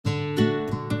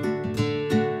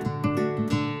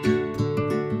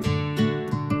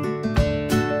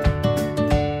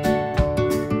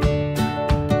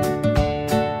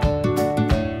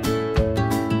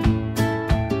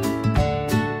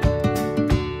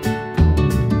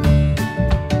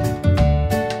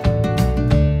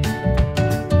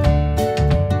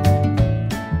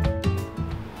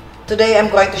Today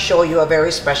I'm going to show you a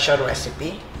very special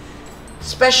recipe.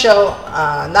 Special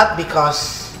not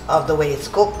because of the way it's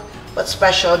cooked, but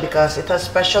special because it has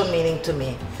special meaning to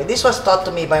me. This was taught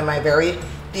to me by my very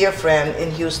dear friend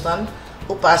in Houston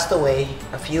who passed away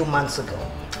a few months ago.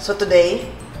 So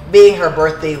today, being her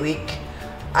birthday week,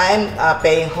 I'm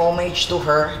paying homage to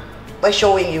her by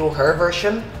showing you her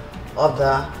version of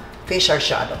the fish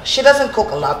sarciado. She doesn't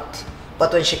cook a lot,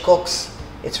 but when she cooks,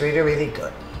 it's really, really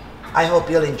good. I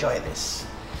hope you'll enjoy this.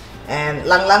 And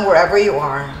Langlang, wherever you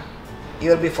are,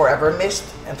 you'll be forever missed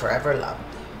and forever loved.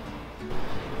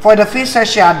 For the fish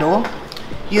sarciado,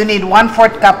 you need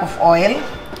 1/4 cup of oil,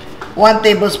 1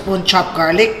 tablespoon chopped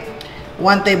garlic,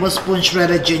 1 tablespoon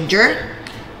shredded ginger,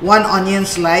 1 onion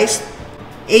sliced,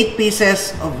 8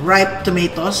 pieces of ripe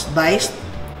tomatoes diced,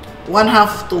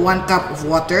 1/2 to 1 cup of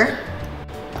water,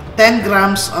 10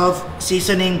 grams of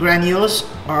seasoning granules,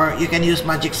 or you can use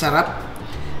magic syrup,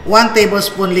 1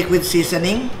 tablespoon liquid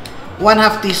seasoning,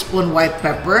 1/2 teaspoon white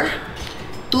pepper,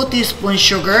 2 teaspoons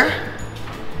sugar,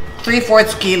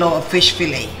 3/4 kilo of fish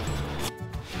fillet.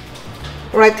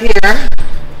 Right here,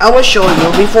 I will show you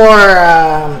before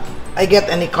I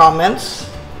get any comments.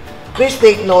 Please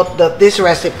take note that this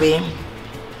recipe,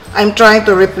 I'm trying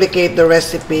to replicate the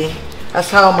recipe as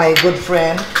how my good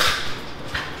friend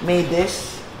made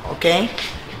this, okay?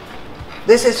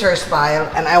 This is her style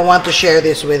and I want to share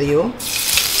this with you.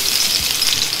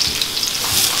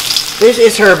 This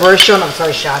is her version of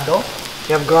sarciado.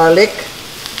 You have garlic,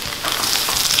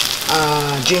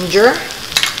 ginger,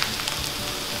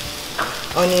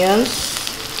 onions,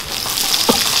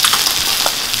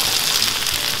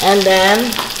 and then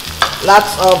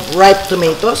lots of ripe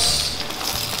tomatoes.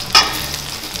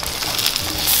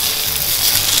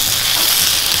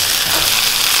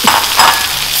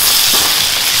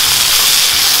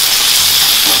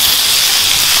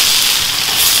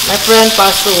 My friend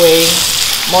passed away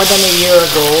more than a year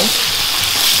ago,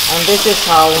 and this is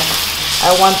how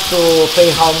I want to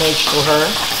pay homage to her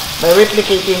by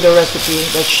replicating the recipe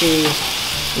that she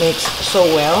makes so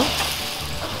well.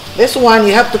 This one,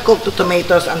 you have to cook the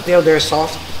tomatoes until they're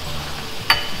soft,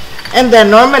 and then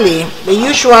normally the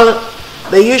usual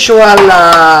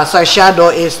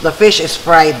sarciado is the fish is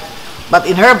fried, but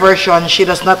in her version she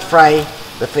does not fry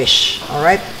the fish. All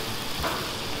right,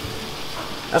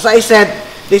 as I said,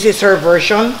 this is her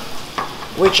version,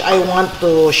 which I want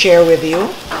to share with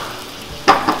you.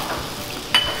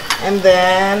 And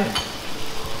then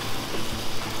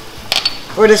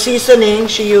for the seasoning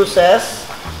she uses,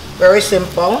 very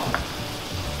simple.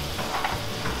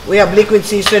 We have liquid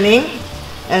seasoning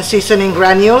and seasoning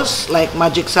granules like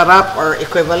magic syrup or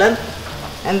equivalent,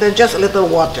 and then just a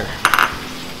little water,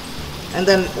 and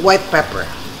then white pepper.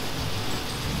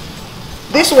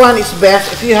 This one is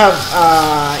best if you have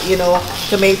you know,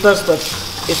 tomatoes that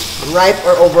is ripe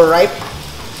or overripe.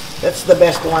 That's the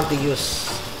best one to use.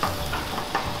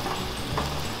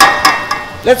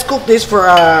 Let's cook this for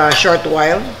a short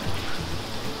while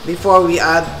before we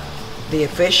add the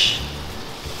fish.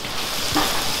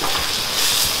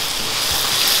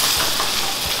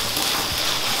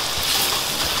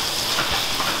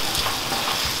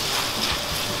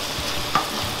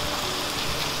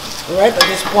 Alright, at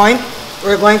this point,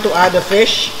 we're going to add the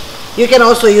fish. You can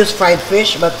also use fried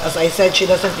fish, but as I said, she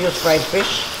doesn't use fried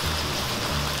fish.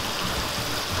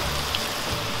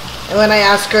 And when I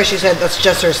asked her, she said that's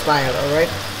just her style, alright?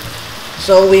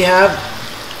 So we have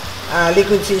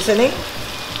liquid seasoning.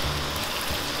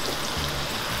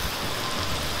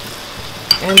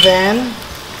 And then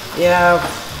you have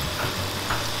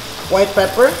white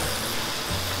pepper.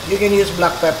 You can use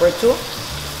black pepper too.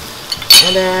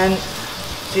 And then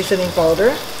seasoning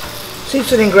powder.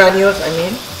 Seasoning granules, I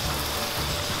mean.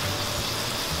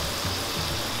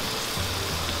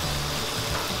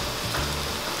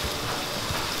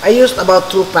 I used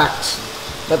about 2 packs,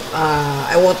 but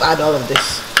I won't add all of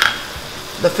this.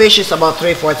 The fish is about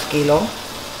 3/4 kilo.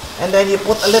 And then you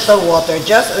put a little water,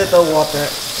 just a little water,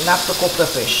 enough to cook the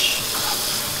fish.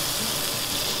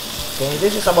 Okay,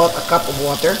 this is about a cup of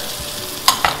water.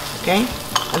 Okay,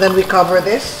 and then we cover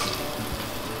this.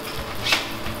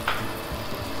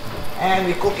 And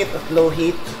we cook it at low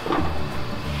heat.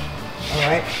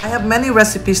 Alright, I have many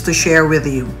recipes to share with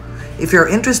you. If you're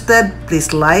interested,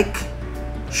 please like,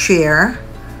 share,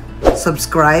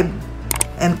 subscribe,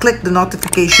 and click the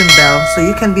notification bell so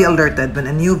you can be alerted when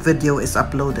a new video is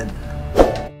uploaded.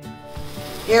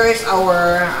 Here is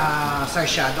our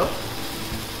sarciado.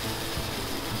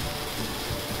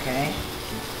 Okay.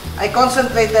 I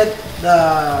concentrated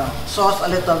the sauce a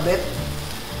little bit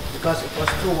because it was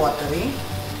too watery.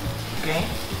 Okay.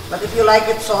 But if you like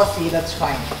it saucy, that's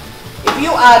fine. If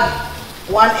you add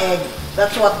 1 egg.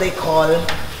 That's what they call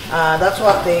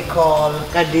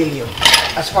cardillo,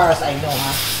 as far as I know,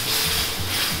 huh?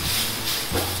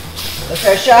 The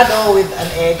sarciado with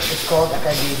an egg is called a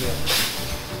cardillo,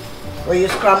 where you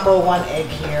scramble 1 egg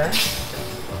here.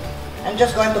 I'm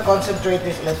just going to concentrate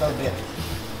this a little bit.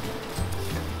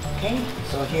 Okay,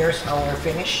 so here's our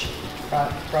finished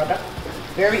product.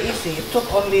 Very easy. It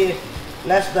took only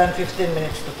less than 15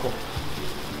 minutes to cook.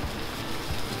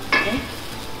 Okay.